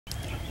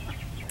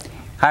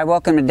Hi,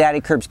 welcome to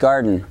Daddy Kerb's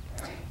Garden.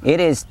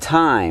 It is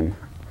time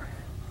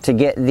to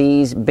get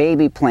these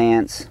baby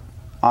plants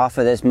off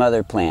of this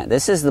mother plant.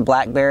 This is the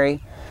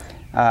Blackberry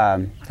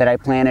that I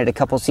planted a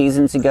couple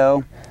seasons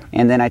ago,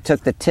 and then I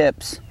took the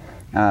tips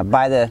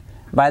by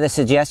the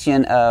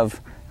suggestion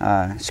of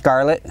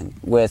Scarlett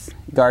with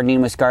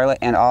Gardening with Scarlett,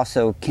 and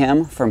also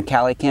Kim from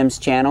Kim's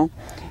channel.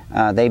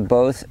 They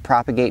both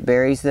propagate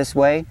berries this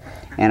way,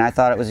 and I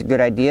thought it was a good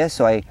idea,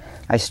 so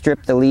I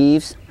stripped the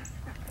leaves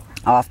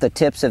off the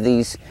tips of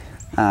these,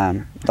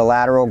 the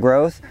lateral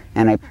growth,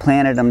 and I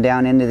planted them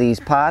down into these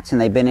pots,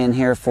 and they've been in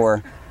here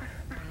for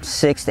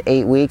 6 to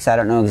 8 weeks. I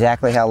don't know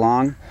exactly how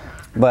long,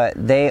 but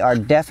they are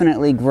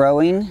definitely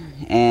growing,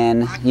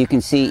 and you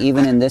can see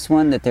even in this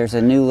one that there's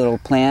a new little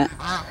plant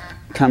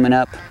coming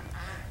up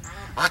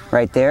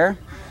right there.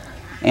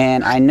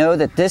 And I know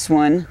that this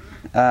one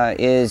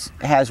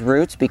has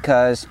roots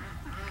because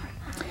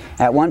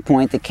at one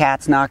point the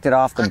cats knocked it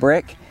off the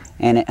brick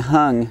and it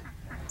hung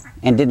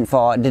and didn't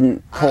fall. It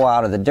didn't pull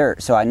out of the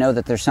dirt, so I know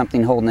that there's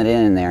something holding it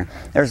in there.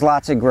 There's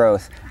lots of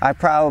growth. I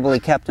probably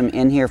kept them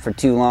in here for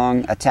too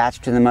long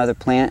attached to the mother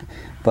plant,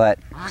 but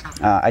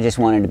I just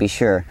wanted to be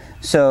sure.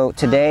 So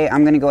today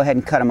I'm going to go ahead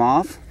and cut them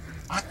off,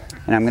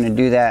 and I'm going to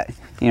do that,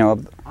 you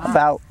know,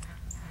 about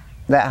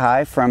that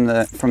high from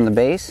the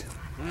base.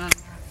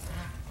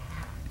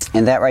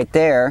 And that right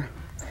there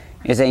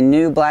is a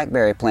new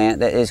blackberry plant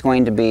that is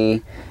going to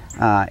be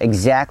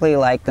exactly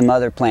like the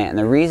mother plant. And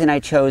the reason I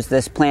chose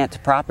this plant to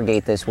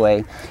propagate this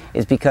way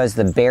is because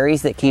the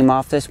berries that came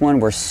off this one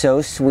were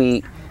so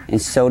sweet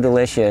and so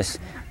delicious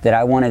that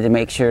I wanted to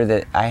make sure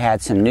that I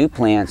had some new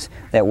plants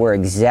that were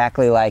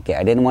exactly like it.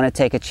 I didn't want to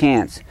take a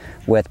chance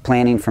with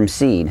planting from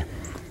seed.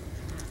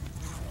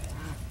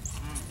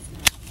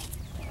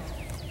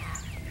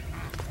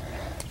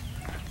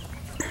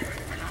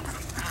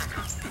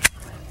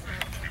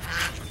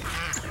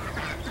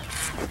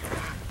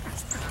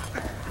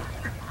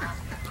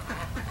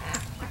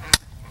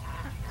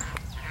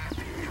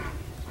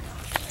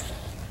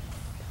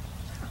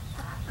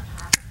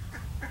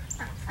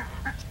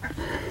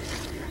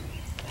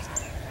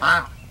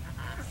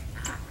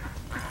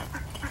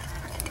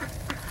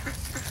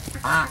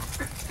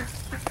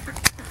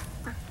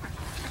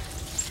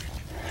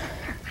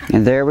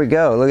 And there we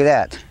go, look at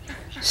that.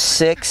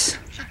 6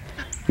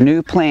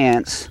 new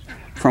plants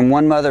from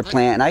one mother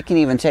plant, and I can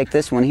even take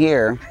this one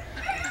here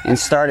and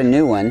start a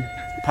new one,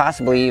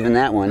 possibly even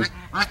that one,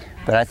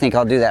 but I think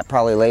I'll do that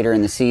probably later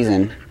in the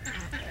season.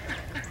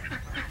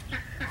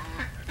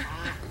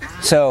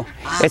 So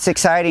it's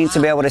exciting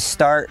to be able to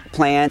start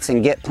plants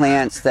and get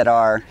plants that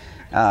are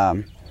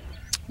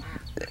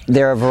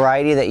they're a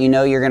variety that you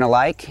know you're going to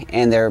like,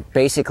 and they're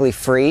basically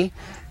free.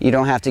 You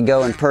don't have to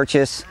go and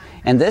purchase.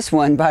 And this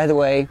one, by the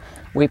way,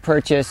 we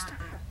purchased,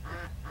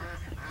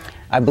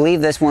 I believe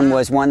this one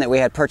was one that we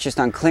had purchased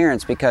on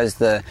clearance because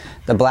the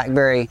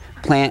Blackberry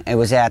plant, it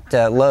was at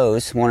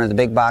Lowe's, one of the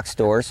big box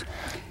stores,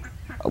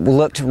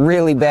 looked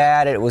really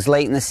bad. It was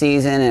late in the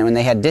season, and when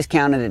they had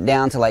discounted it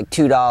down to like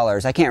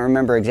 $2, I can't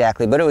remember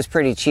exactly, but it was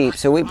pretty cheap.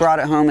 So we brought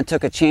it home and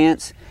took a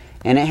chance,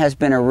 and it has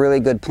been a really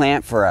good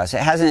plant for us.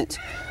 It hasn't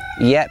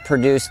yet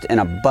produced an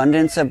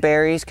abundance of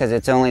berries because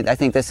it's only, I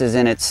think this is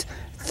in its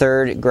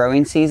 3rd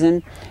growing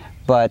season.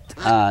 But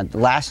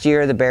last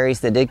year the berries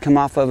that did come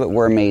off of it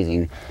were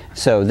amazing.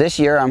 So this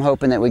year I'm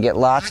hoping that we get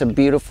lots of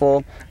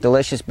beautiful,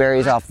 delicious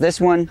berries off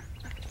this one.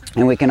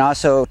 And we can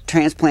also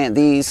transplant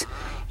these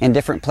in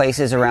different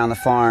places around the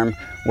farm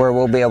where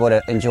we'll be able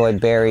to enjoy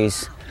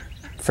berries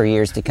for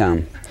years to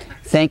come.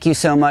 Thank you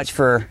so much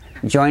for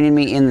joining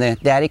me in the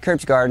Daddy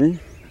Kerb's Garden.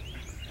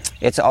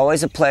 It's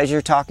always a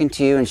pleasure talking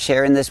to you and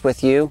sharing this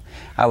with you.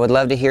 I would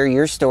love to hear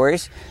your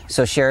stories,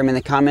 so share them in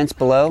the comments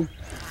below,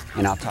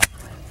 and I'll talk.